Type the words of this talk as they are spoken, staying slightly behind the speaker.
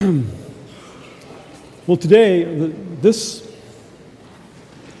Well, today,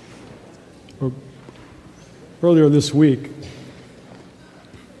 earlier this week,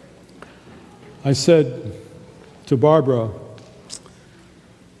 I said to Barbara,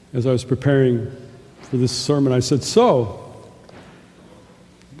 as I was preparing for this sermon, I said, "So,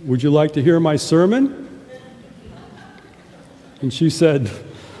 would you like to hear my sermon?" And she said,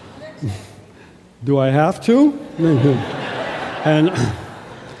 "Do I have to?" And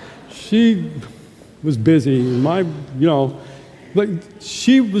she was busy. But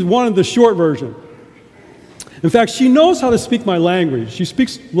she wanted the short version. In fact, she knows how to speak my language. She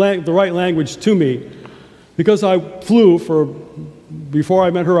speaks the right language to me because I flew before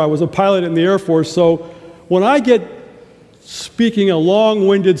I met her, I was a pilot in the Air Force. So when I get speaking a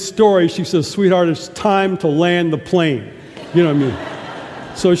long-winded story, she says, "Sweetheart, it's time to land the plane." You know what I mean?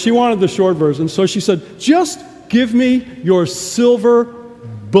 So she wanted the short version. So she said, "Just give me your silver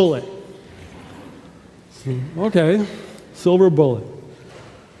bullet." Okay, silver bullet.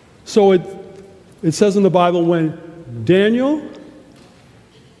 So it says in the Bible, when Daniel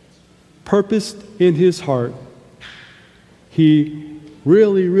purposed in his heart, he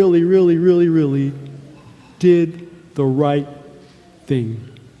really did the right thing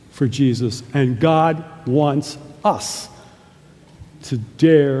for Jesus. And God wants us to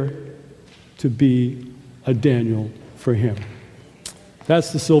dare to be a Daniel for him.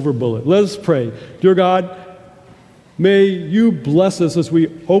 That's the silver bullet. Let us pray. Dear God, may you bless us as we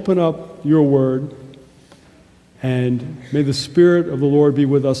open up your word, and may the Spirit of the Lord be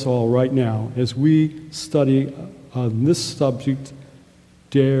with us all right now as we study on this subject,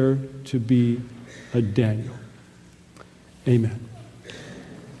 dare to be a Daniel. Amen.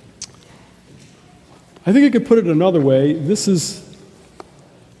 I think I could put it another way. This is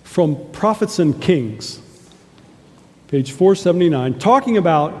from Prophets and Kings, page 479, talking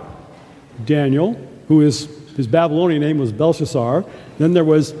about Daniel, his Babylonian name was Belshazzar. Then there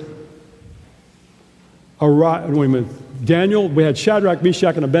was Daniel. We had Shadrach,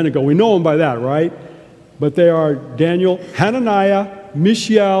 Meshach, and Abednego. We know them by that, right? But they are Daniel, Hananiah,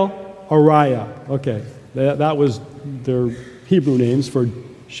 Mishael, Ariah. Okay, that was their Hebrew names for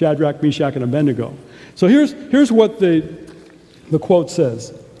Shadrach, Meshach, and Abednego. So here's what the quote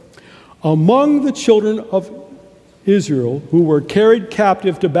says. Among the children of Israel who were carried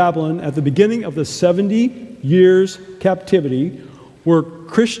captive to Babylon at the beginning of the 70 years captivity were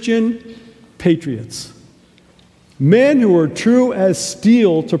Christian patriots, men who were true as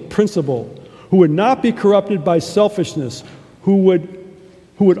steel to principle, who would not be corrupted by selfishness, who would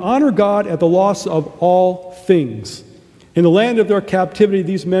honor God at the loss of all things. In the land of their captivity,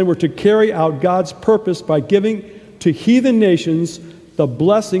 these men were to carry out God's purpose by giving to heathen nations the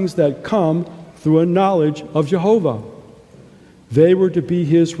blessings that come through a knowledge of Jehovah. They were to be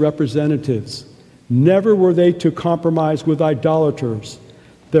his representatives. Never were they to compromise with idolaters.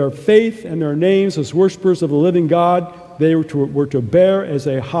 Their faith and their names as worshipers of the living God, they were to bear as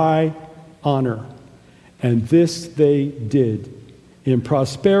a high honor. And this they did. In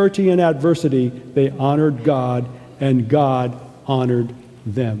prosperity and adversity, they honored God, and God honored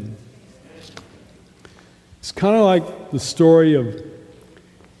them. It's kind of like the story of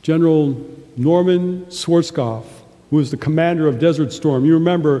General Norman Schwarzkopf, who was the commander of Desert Storm. You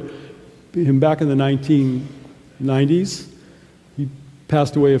remember him back in the 1990s. He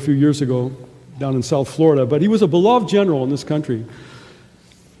passed away a few years ago down in South Florida, but he was a beloved general in this country.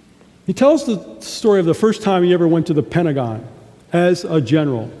 He tells the story of the first time he ever went to the Pentagon as a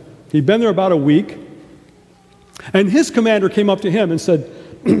general. He'd been there about a week, and his commander came up to him and said,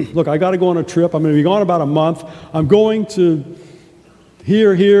 "Look, I got to go on a trip. I'm going to be gone about a month. I'm going to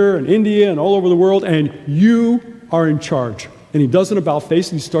here, and India, and all over the world, and you are in charge." And he does an about-face,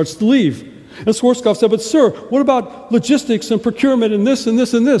 and he starts to leave. And Schwarzkopf said, "But sir, what about logistics and procurement and this and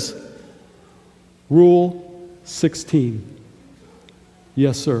this and this?" Rule 16.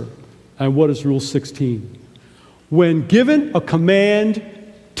 Yes, sir. And what is Rule 16? When given a command,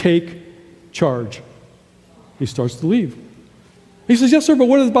 take charge. He starts to leave. He says, "Yes, sir, but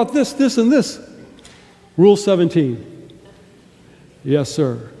what about this, this, and this?" Rule 17. Yes,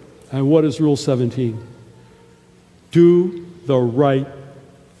 sir. And what is Rule 17? Do the right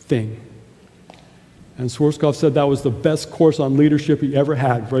thing. And Schwarzkopf said that was the best course on leadership he ever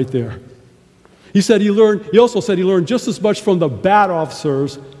had right there. He also said he learned just as much from the bad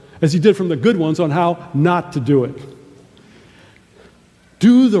officers as he did from the good ones on how not to do it.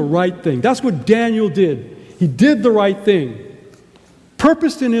 Do the right thing. That's what Daniel did. He did the right thing,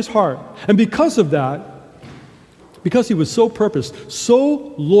 purposed in his heart. And because of that, because he was so purposed,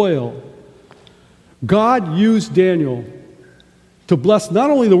 so loyal, God used Daniel to bless not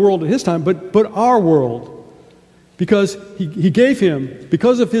only the world at his time, but our world. Because he gave him,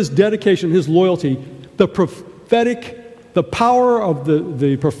 because of his dedication, his loyalty, the power of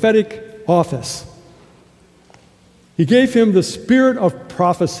the prophetic office. He gave him the spirit of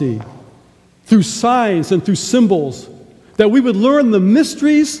prophecy through signs and through symbols, that we would learn the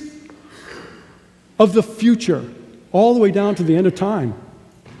mysteries of the future, all the way down to the end of time.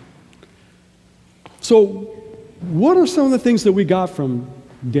 So, what are some of the things that we got from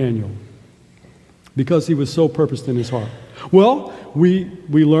Daniel? Because he was so purposed in his heart. Well, we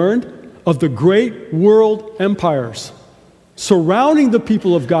learned of the great world empires surrounding the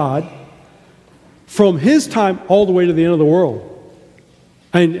people of God from his time all the way to the end of the world.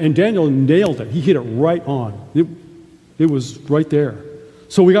 And Daniel nailed it. He hit it right on. It was right there.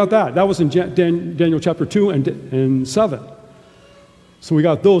 So we got that. That was in Daniel chapter 2 and 7. So we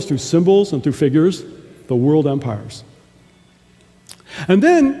got those through symbols and through figures, the world empires. And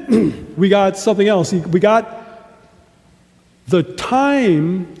then we got something else. We got the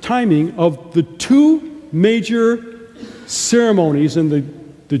timing of the two major ceremonies in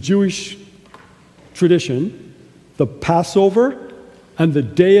the Jewish tradition, the Passover and the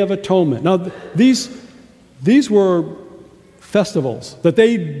Day of Atonement. Now, these were festivals that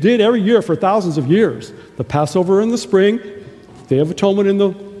they did every year for thousands of years. The Passover in the spring, Day of Atonement in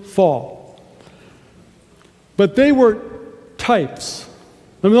the fall. But they were types.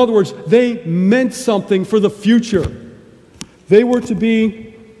 In other words, they meant something for the future. They were to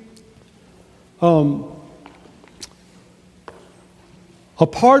be a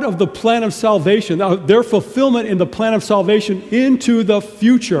part of the plan of salvation. Now, their fulfillment in the plan of salvation into the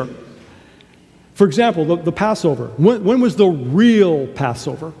future. For example, the Passover. When was the real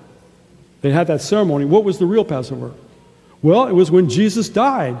Passover? They had that ceremony. What was the real Passover? Well, it was when Jesus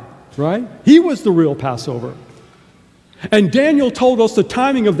died, right? He was the real Passover. And Daniel told us the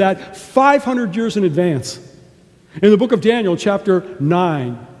timing of that 500 years in advance. In the book of Daniel, chapter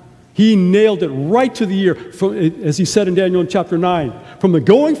 9, he nailed it right to the year, as he said in Daniel in chapter 9, from the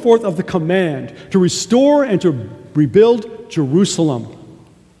going forth of the command to restore and to rebuild Jerusalem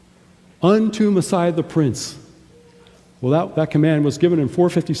unto Messiah the Prince. Well, that command was given in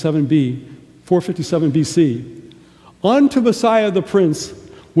 457 BC. Unto Messiah the Prince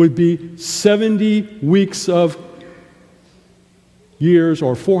would be 70 weeks of years,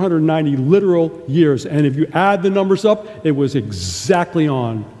 or 490 literal years. And if you add the numbers up, it was exactly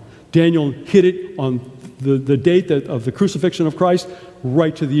on. Daniel hit it on the date of the crucifixion of Christ,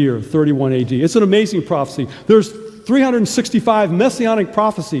 right to the year 31 AD. It's an amazing prophecy. There's 365 messianic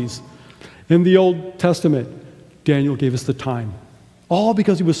prophecies in the Old Testament. Daniel gave us the time, all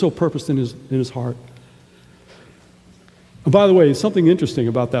because he was so purposed in his heart. And by the way, something interesting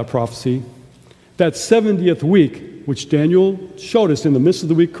about that prophecy, that 70th week, which Daniel showed us in the midst of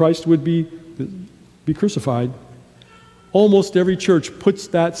the week Christ would be crucified, almost every church puts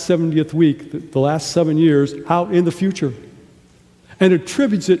that 70th week, the last 7 years, out in the future and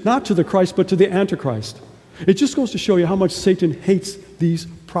attributes it not to the Christ but to the Antichrist. It just goes to show you how much Satan hates these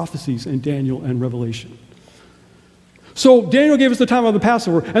prophecies in Daniel and Revelation. So Daniel gave us the time of the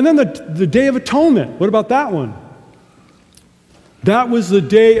Passover, and then the Day of Atonement. What about that one? That was the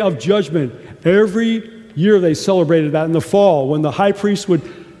Day of Judgment. Every year they celebrated that in the fall, when the high priest would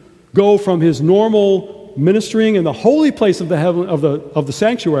go from his normal ministering in the holy place of the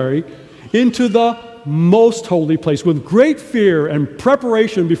sanctuary into the most holy place with great fear and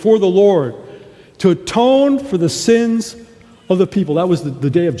preparation before the Lord to atone for the sins of the people. That was the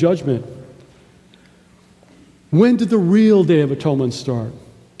Day of Judgment. When did the real Day of Atonement start?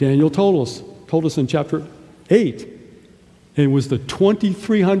 Daniel told us in chapter 8. And it was the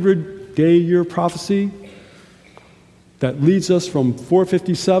 2300-day year prophecy that leads us from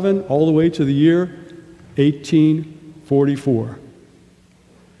 457 all the way to the year 1844.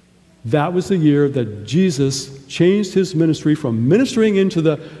 That was the year that Jesus changed his ministry from ministering in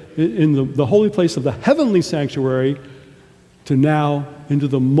the holy place of the heavenly sanctuary to now into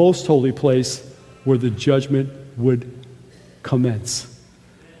the most holy place where the judgment would commence.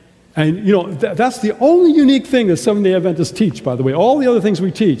 And, that's the only unique thing that Seventh-day Adventists teach, by the way. All the other things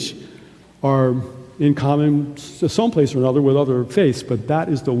we teach are in common someplace or another with other faiths, but that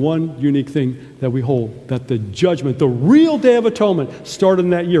is the one unique thing that we hold, that the judgment, the real Day of Atonement, started in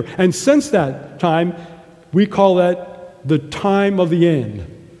that year. And since that time, we call that the time of the end,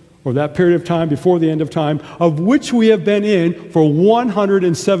 or that period of time before the end of time, of which we have been in for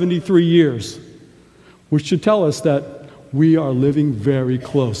 173 years, which should tell us that we are living very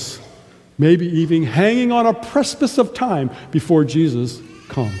close, maybe even hanging on a precipice of time before Jesus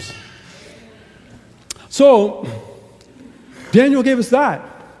comes. So, Daniel gave us that.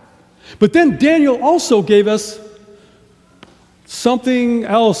 But then Daniel also gave us something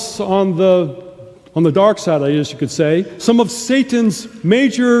else on the dark side, I guess you could say, some of Satan's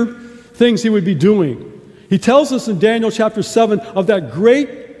major things he would be doing. He tells us in Daniel chapter 7 of that great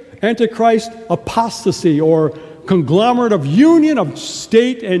Antichrist apostasy, or conglomerate of union of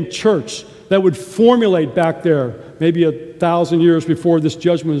state and church that would formulate back there, maybe 1,000 years before this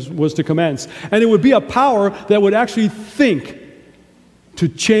judgment was to commence. And it would be a power that would actually think to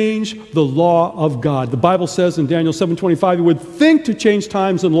change the law of God. The Bible says in Daniel 7:25, it would think to change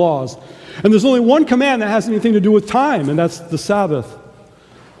times and laws. And there's only one command that has anything to do with time, and that's the Sabbath.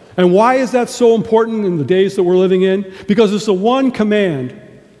 And why is that so important in the days that we're living in? Because it's the one command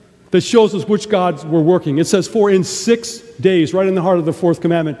that shows us which gods we're working. It says, for in 6 days, right in the heart of the fourth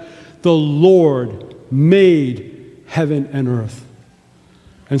commandment, the Lord made heaven and earth.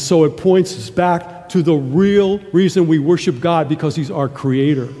 And so it points us back to the real reason we worship God, because He's our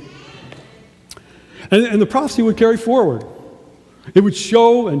Creator. And the prophecy would carry forward. It would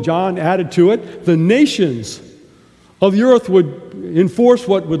show, and John added to it, the nations of the earth would enforce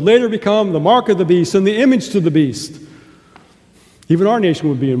what would later become the mark of the beast and the image to the beast. Even our nation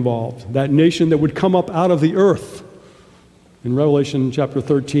would be involved, that nation that would come up out of the earth. In Revelation chapter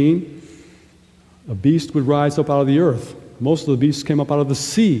 13, a beast would rise up out of the earth. Most of the beasts came up out of the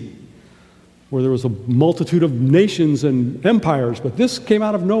sea, where there was a multitude of nations and empires, but this came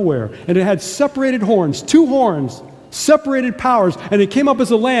out of nowhere. And it had separated horns, 2 horns, separated powers, and it came up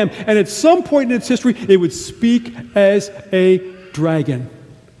as a lamb, and at some point in its history, it would speak as a dragon.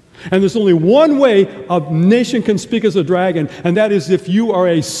 And there's only one way a nation can speak as a dragon, and that is if you are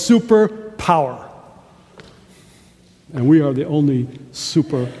a superpower. And we are the only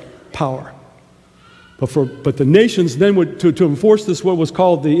superpower. But the nations then would, to enforce this, what was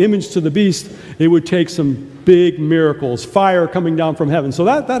called the image to the beast, it would take some big miracles, fire coming down from heaven. So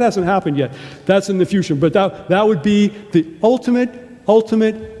that hasn't happened yet. That's in the future. But that would be the ultimate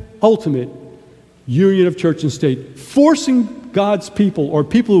union of church and state, forcing God's people, or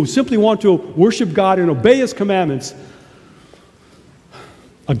people who simply want to worship God and obey His commandments,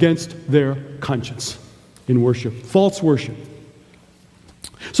 against their conscience in worship, false worship.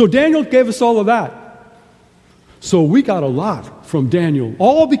 So Daniel gave us all of that. So we got a lot from Daniel,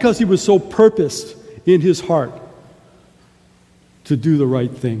 all because he was so purposed in his heart to do the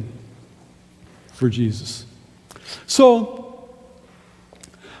right thing for Jesus. So,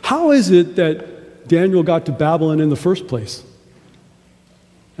 how is it that Daniel got to Babylon in the first place?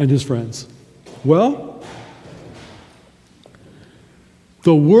 And his friends? Well,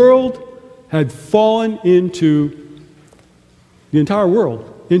 the world had fallen into, the entire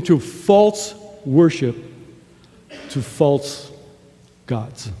world, into false worship to false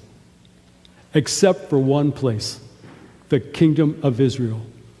gods, except for one place, the kingdom of Israel.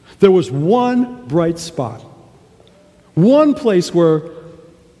 There was one bright spot, one place where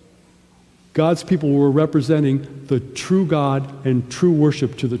God's people were representing the true God and true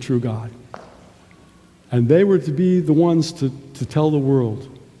worship to the true God. And they were to be the ones to tell the world.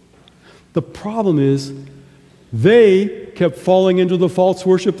 The problem is, they kept falling into the false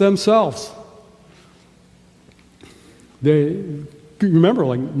worship themselves. Remember,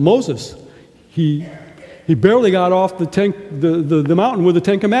 like Moses, he barely got off the mountain with the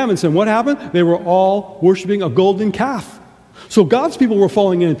Ten Commandments, and what happened? They were all worshiping a golden calf. So God's people were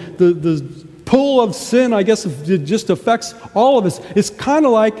falling in. The pull of sin, I guess, it just affects all of us. It's kind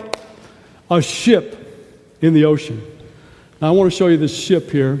of like a ship in the ocean. Now, I want to show you this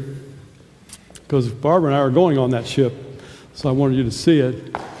ship here, because Barbara and I are going on that ship, so I wanted you to see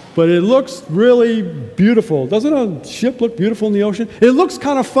it. But it looks really beautiful. Doesn't a ship look beautiful in the ocean? It looks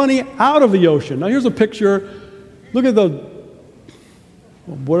kind of funny out of the ocean. Now here's a picture. Look at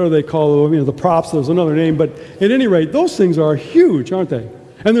what do they call them? The props. There's another name. But at any rate, those things are huge, aren't they?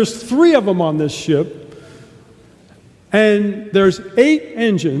 And there's 3 of them on this ship. And there's 8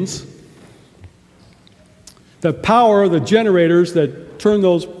 engines that power the generators that turn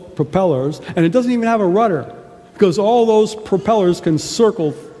those propellers. And it doesn't even have a rudder, because all those propellers can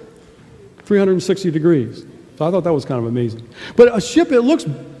circle 360 degrees. So I thought that was kind of amazing. But a ship, it looks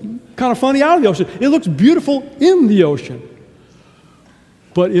kind of funny out of the ocean. It looks beautiful in the ocean.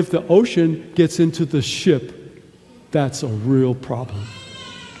 But if the ocean gets into the ship, that's a real problem.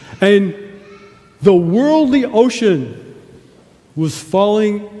 And the worldly ocean was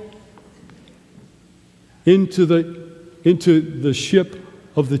falling into the ship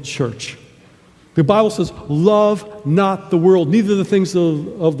of the church. The Bible says, love not the world, neither the things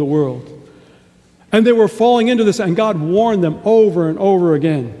of the world. And they were falling into this, and God warned them over and over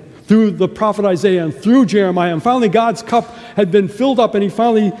again. through the prophet Isaiah and through Jeremiah. And finally, God's cup had been filled up, and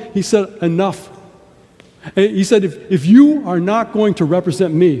he said, enough. And he said, if you are not going to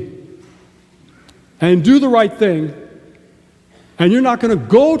represent me and do the right thing, and you're not going to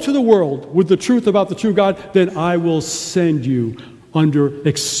go to the world with the truth about the true God, then I will send you under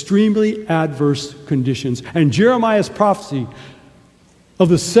extremely adverse conditions. And Jeremiah's prophecy of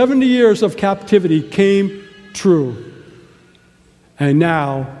the 70 years of captivity came true. And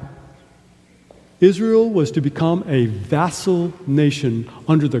now, Israel was to become a vassal nation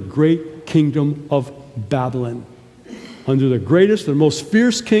under the great kingdom of Babylon, under the greatest and most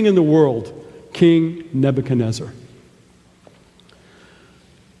fierce king in the world, King Nebuchadnezzar.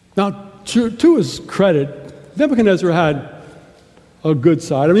 Now, to his credit, Nebuchadnezzar had a good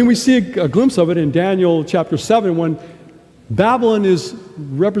side. I mean, we see a glimpse of it in Daniel chapter 7 when Babylon is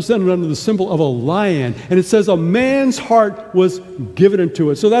represented under the symbol of a lion, and it says a man's heart was given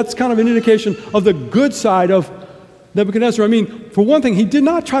into it. So that's kind of an indication of the good side of Nebuchadnezzar. I mean, for one thing, he did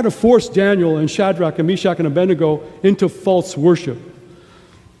not try to force Daniel and Shadrach and Meshach and Abednego into false worship.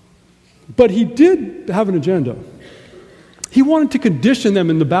 But he did have an agenda. He wanted to condition them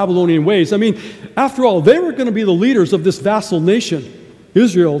in the Babylonian ways. I mean, after all, they were going to be the leaders of this vassal nation,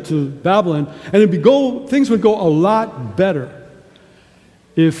 Israel to Babylon, and things would go a lot better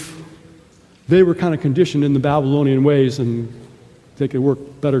if they were kind of conditioned in the Babylonian ways and they could work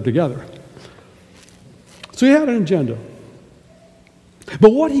better together. So he had an agenda. But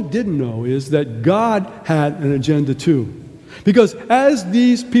what he didn't know is that God had an agenda too. Because as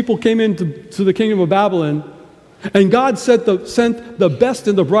these people came into the kingdom of Babylon, and God sent the best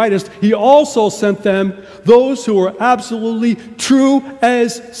and the brightest, he also sent them those who were absolutely true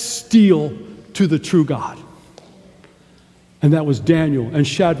as steel to the true God. And that was Daniel and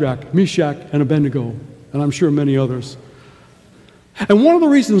Shadrach, Meshach, and Abednego, and I'm sure many others. And one of the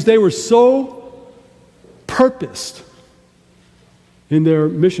reasons they were so purposed in their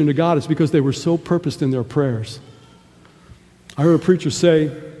mission to God is because they were so purposed in their prayers. I heard a preacher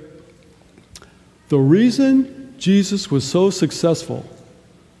say, the reason Jesus was so successful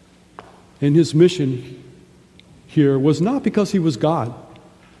in his mission here was not because he was God.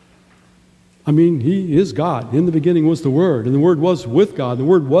 I mean, he is God. In the beginning was the Word, and the Word was with God. The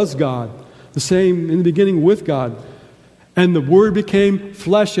Word was God. The same in the beginning with God. And the Word became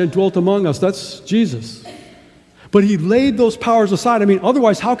flesh and dwelt among us. That's Jesus. But he laid those powers aside. I mean,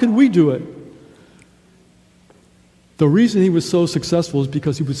 otherwise, how could we do it? The reason he was so successful is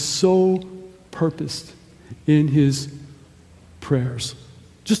because he was so purposed in his prayers,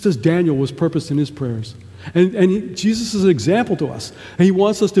 just as Daniel was purposed in his prayers. And Jesus is an example to us, and he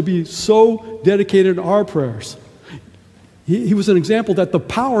wants us to be so dedicated in our prayers. He was an example that the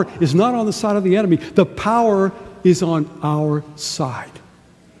power is not on the side of the enemy. The power is on our side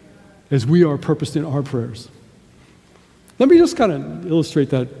as we are purposed in our prayers. Let me just kind of illustrate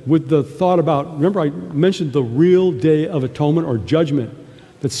that with the thought about, remember I mentioned the real day of atonement or judgment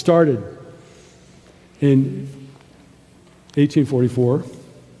that started in 1844.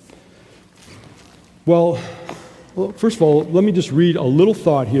 Well, first of all, let me just read a little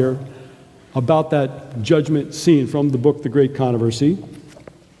thought here about that judgment scene from the book, The Great Controversy.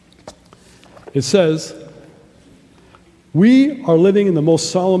 It says, we are living in the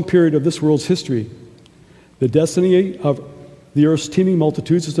most solemn period of this world's history. The destiny of the earth's teeming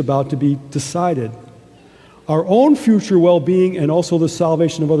multitudes is about to be decided. Our own future well-being and also the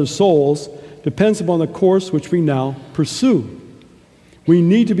salvation of other souls depends upon the course which we now pursue. We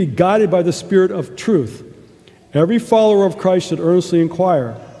need to be guided by the Spirit of truth. Every follower of Christ should earnestly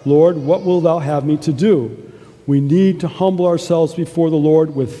inquire, Lord, what wilt thou have me to do? We need to humble ourselves before the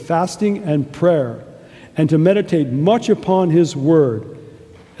Lord with fasting and prayer, and to meditate much upon his word,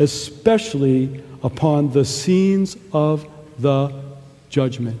 especially upon the scenes of the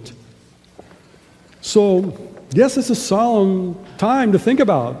judgment. So, yes, it's a solemn time to think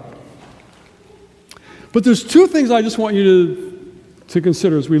about. But there's two things I just want you to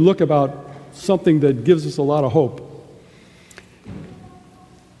consider as we look about something that gives us a lot of hope.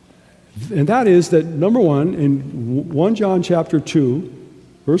 And that is that, number one, in 1 John chapter 2,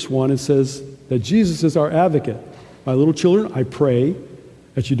 verse 1, it says that Jesus is our advocate. My little children, I pray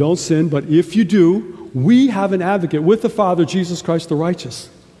that you don't sin, but if you do, we have an advocate with the Father, Jesus Christ the righteous.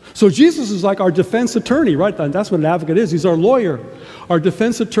 So Jesus is like our defense attorney, right? That's what an advocate is. He's our lawyer, our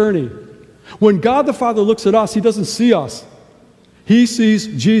defense attorney. When God the Father looks at us, he doesn't see us. He sees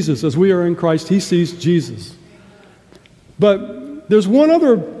Jesus. As we are in Christ, he sees Jesus. But there's one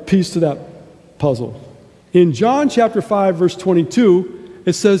other piece to that puzzle. In John chapter 5, verse 22,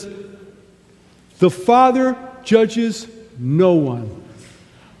 it says, the Father judges no one,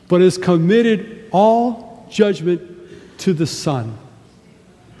 but has committed all judgment to the Son.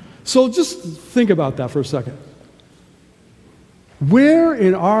 So just think about that for a second. Where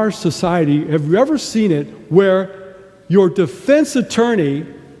in our society have you ever seen it where your defense attorney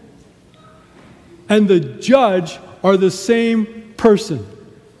and the judge are the same person?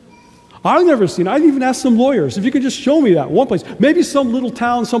 I've never seen it. I've even asked some lawyers, if you could just show me that one place. Maybe some little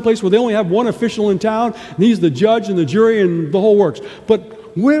town someplace where they only have one official in town, and he's the judge and the jury and the whole works. But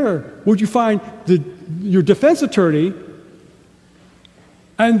where would you find your defense attorney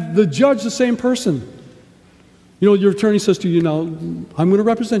and the judge the same person? You know, your attorney says to you, now, I'm going to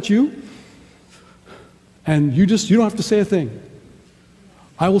represent you, and you don't have to say a thing.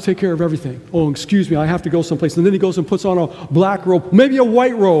 I will take care of everything. Oh, excuse me, I have to go someplace. And then he goes and puts on a black robe, maybe a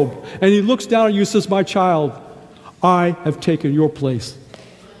white robe, and he looks down at you and says, my child, I have taken your place.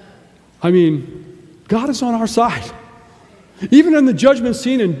 I mean, God is on our side. Even in the judgment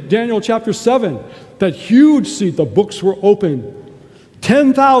scene in Daniel chapter 7, that huge seat, the books were open.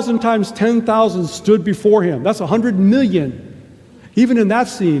 10,000 times 10,000 stood before him. That's 100 million. Even in that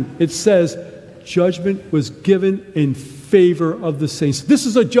scene, it says judgment was given in favor of the saints. This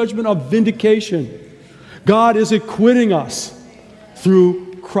is a judgment of vindication. God is acquitting us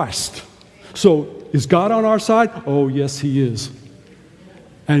through Christ. So is God on our side? Oh, yes, he is.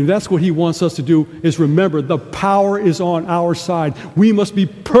 And that's what he wants us to do, is remember the power is on our side. We must be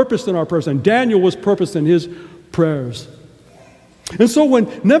purposed in our prayers. And Daniel was purposed in his prayers. And so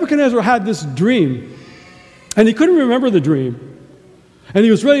when Nebuchadnezzar had this dream, and he couldn't remember the dream, and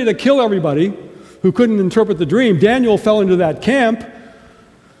he was ready to kill everybody who couldn't interpret the dream, Daniel fell into that camp.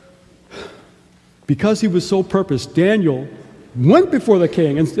 Because he was so purposed, Daniel went before the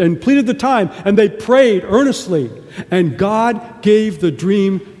king and pleaded the time, and they prayed earnestly, and God gave the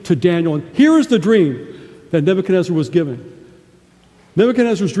dream to Daniel. And here is the dream that Nebuchadnezzar was given.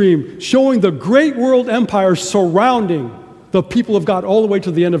 Nebuchadnezzar's dream showing the great world empire surrounding the people of God all the way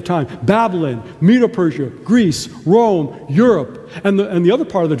to the end of time. Babylon, Medo-Persia, Greece, Rome, Europe. And the other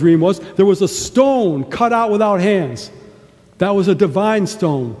part of the dream was there was a stone cut out without hands. That was a divine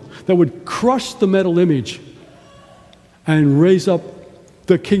stone that would crush the metal image and raise up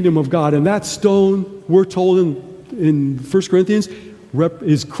the kingdom of God. And that stone, we're told in 1 Corinthians,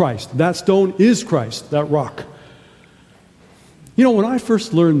 is Christ. That stone is Christ, that rock. You know, when I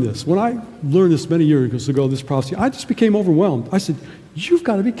first learned this, many years ago, this prophecy, I just became overwhelmed. I said, you've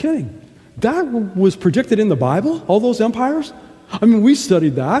got to be kidding. That was predicted in the Bible, all those empires? I mean, we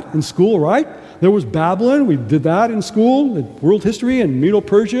studied that in school, right? There was Babylon, we did that in school, in world history, and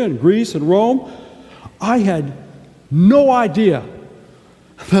Medo-Persia, and Greece, and Rome. I had no idea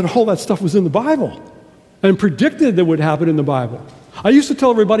that all that stuff was in the Bible and predicted that would happen in the Bible. I used to tell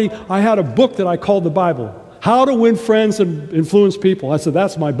everybody I had a book that I called the Bible, How to Win Friends and Influence People. I said,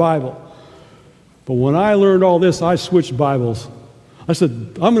 that's my Bible. But when I learned all this, I switched Bibles. I said,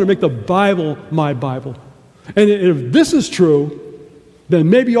 I'm going to make the Bible my Bible. And if this is true, then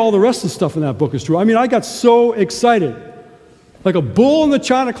maybe all the rest of the stuff in that book is true. I mean, I got so excited, like a bull in the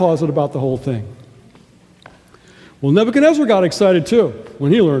china closet about the whole thing. Well, Nebuchadnezzar got excited too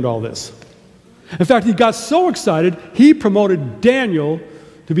when he learned all this. In fact, he got so excited, he promoted Daniel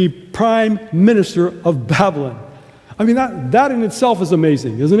to be prime minister of Babylon. I mean, that in itself is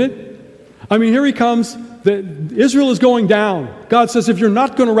amazing, isn't it? I mean, here he comes. Israel is going down. God says, if you're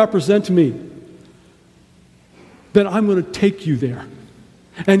not going to represent me, then I'm going to take you there.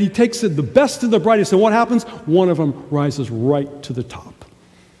 And he takes it, the best and the brightest. And what happens? One of them rises right to the top.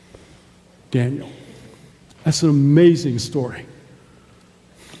 Daniel. That's an amazing story.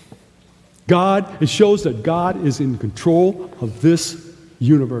 It shows that God is in control of this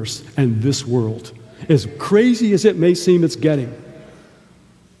universe and this world. As crazy as it may seem it's getting,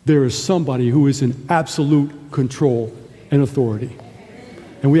 there is somebody who is in absolute control and authority.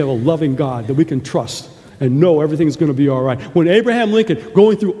 And we have a loving God that we can trust and know everything's going to be all right. When Abraham Lincoln,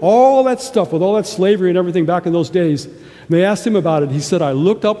 going through all that stuff with all that slavery and everything back in those days, and they asked him about it, he said, I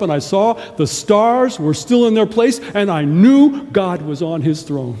looked up and I saw the stars were still in their place, and I knew God was on his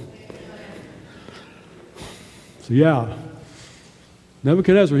throne. So yeah,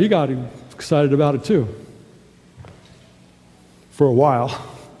 Nebuchadnezzar, he got excited about it too. For a while.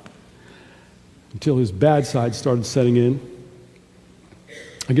 Until his bad side started setting in.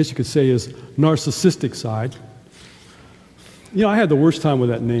 I guess you could say his narcissistic side. You know, I had the worst time with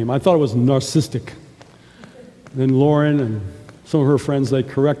that name. I thought it was narcissistic. Then Lauren and some of her friends, they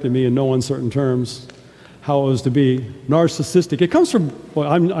corrected me in no uncertain terms how it was to be narcissistic. It comes from,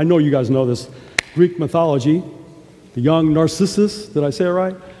 well, I know you guys know this, Greek mythology. The young Narcissus, did I say it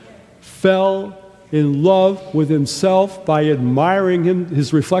right? Fell in love with himself by admiring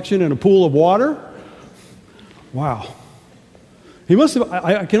his reflection in a pool of water? Wow. He must have,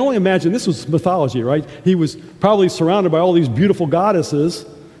 I can only imagine, this was mythology, right? He was probably surrounded by all these beautiful goddesses,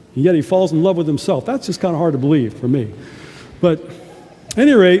 and yet he falls in love with himself. That's just kind of hard to believe for me. But at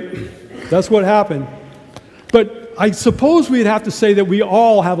any rate, that's what happened. But I suppose we'd have to say that we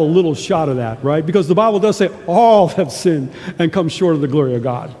all have a little shot of that, right? Because the Bible does say all have sinned and come short of the glory of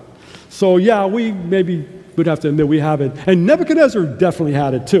God. So yeah, we maybe would have to admit we have it. And Nebuchadnezzar definitely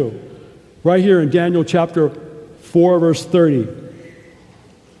had it too. Right here in Daniel chapter 4, verse 30.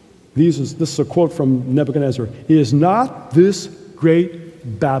 This is a quote from Nebuchadnezzar. Is not this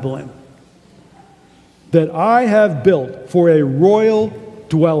great Babylon that I have built for a royal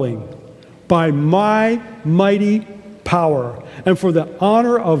dwelling by my mighty power and for the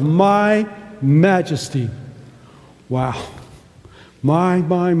honor of my majesty? Wow. My.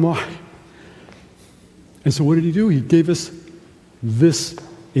 And so what did he do? He gave us this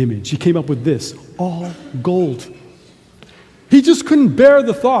image. He came up with this, all gold. He just couldn't bear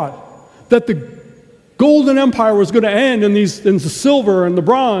the thought that the golden empire was going to end and the silver and the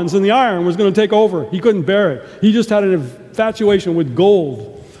bronze and the iron was going to take over. He couldn't bear it. He just had an infatuation with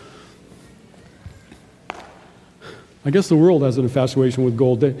gold. I guess the world has an infatuation with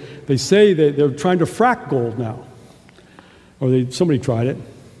gold. They say that they're trying to frack gold now. Or somebody tried it.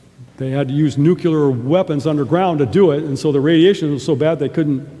 They had to use nuclear weapons underground to do it, and so the radiation was so bad they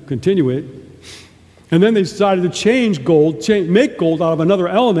couldn't continue it. And then they decided to change gold, make gold out of another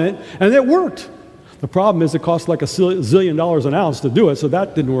element, and it worked. The problem is it cost like $1 zillion an ounce to do it, so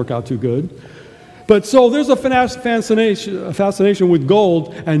that didn't work out too good. But so there's a fascination with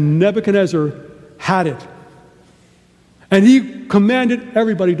gold, and Nebuchadnezzar had it. And he commanded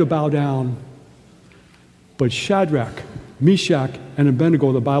everybody to bow down. But Shadrach, Meshach, and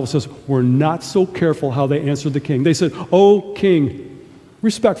Abednego, the Bible says, were not so careful how they answered the king. They said, "O king,"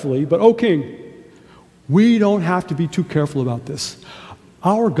 respectfully, but "O king, we don't have to be too careful about this.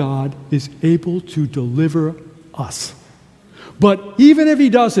 Our God is able to deliver us. But even if he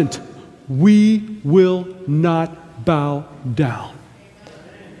doesn't, we will not bow down."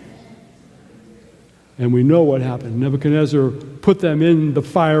 And we know what happened. Nebuchadnezzar put them in the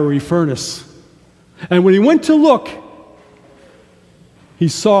fiery furnace. And when he went to look, he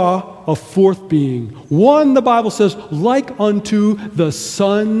saw a fourth being. One, the Bible says, like unto the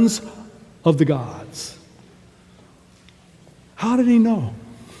sons of the gods. How did he know?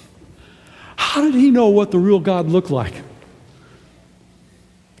 How did he know what the real God looked like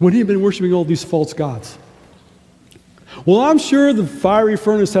when he had been worshiping all these false gods? Well, I'm sure the fiery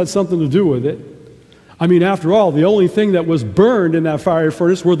furnace had something to do with it. I mean, after all, the only thing that was burned in that fiery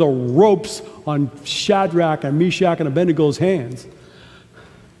furnace were the ropes on Shadrach and Meshach and Abednego's hands.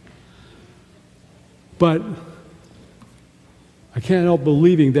 But I can't help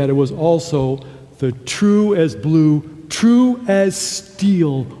believing that it was also the true as blue, true as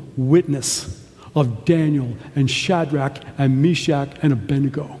steel witness of Daniel and Shadrach and Meshach and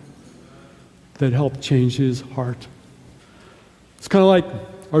Abednego that helped change his heart. It's kind of like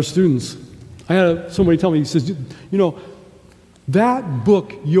our students. I had somebody tell me, he says, "You know, that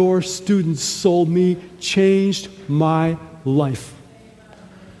book your students sold me changed my life."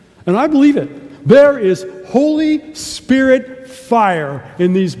 And I believe it. There is Holy Spirit fire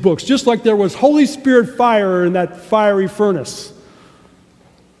in these books, just like there was Holy Spirit fire in that fiery furnace.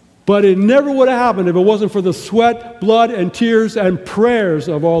 But it never would have happened if it wasn't for the sweat, blood, and tears and prayers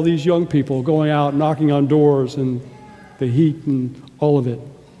of all these young people going out, knocking on doors, and the heat and all of it.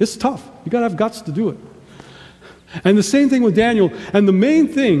 It's tough. You got to have guts to do it. And the same thing with Daniel. And the main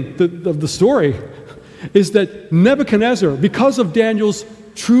thing of the story is that Nebuchadnezzar, because of Daniel's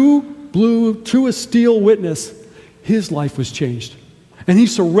true as steel witness, his life was changed. And he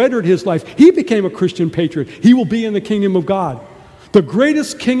surrendered his life. He became a Christian patriot. He will be in the kingdom of God. The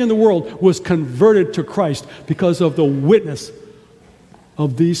greatest king in the world was converted to Christ because of the witness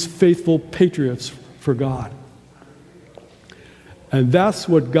of these faithful patriots for God. And that's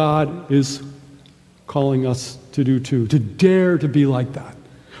what God is calling us to do too, to dare to be like that.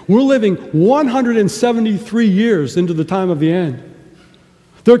 We're living 173 years into the time of the end.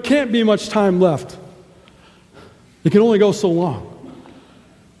 There can't be much time left. It can only go so long.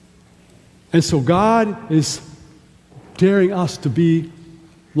 And so God is daring us to be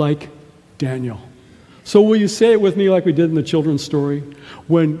like Daniel. So will you say it with me like we did in the children's story?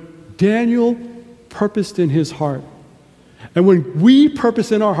 When Daniel purposed in his heart, and when we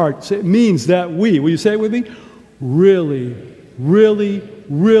purpose in our hearts, it means that we, will you say it with me? Really, really,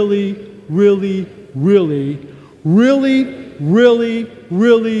 really, really, really, really, really,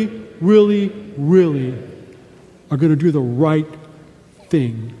 really, really, really are going to do the right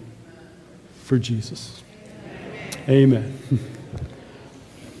thing for Jesus. Amen.